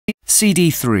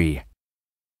CD3.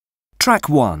 Track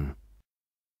 1.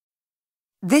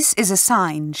 This is a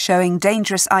sign showing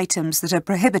dangerous items that are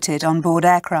prohibited on board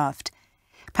aircraft.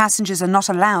 Passengers are not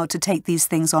allowed to take these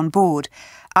things on board,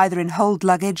 either in hold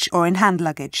luggage or in hand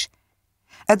luggage.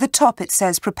 At the top it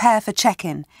says prepare for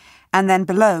check-in, and then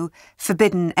below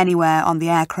forbidden anywhere on the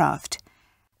aircraft.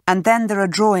 And then there are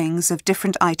drawings of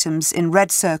different items in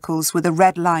red circles with a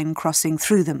red line crossing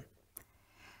through them.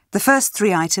 The first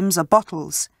 3 items are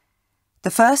bottles. The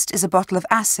first is a bottle of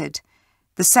acid.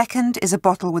 The second is a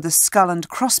bottle with a skull and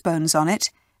crossbones on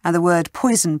it, and the word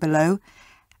poison below,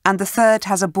 and the third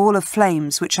has a ball of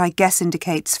flames which I guess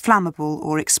indicates flammable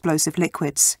or explosive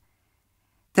liquids.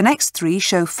 The next 3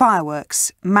 show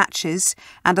fireworks, matches,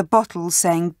 and a bottle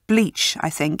saying bleach, I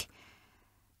think.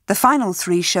 The final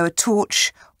 3 show a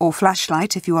torch, or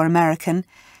flashlight if you are American,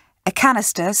 a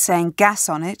canister saying gas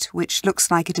on it, which looks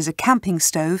like it is a camping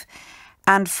stove,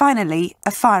 and finally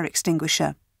a fire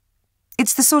extinguisher.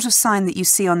 It's the sort of sign that you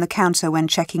see on the counter when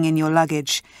checking in your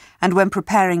luggage and when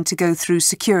preparing to go through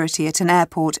security at an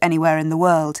airport anywhere in the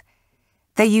world.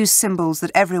 They use symbols that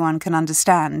everyone can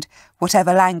understand,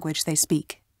 whatever language they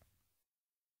speak.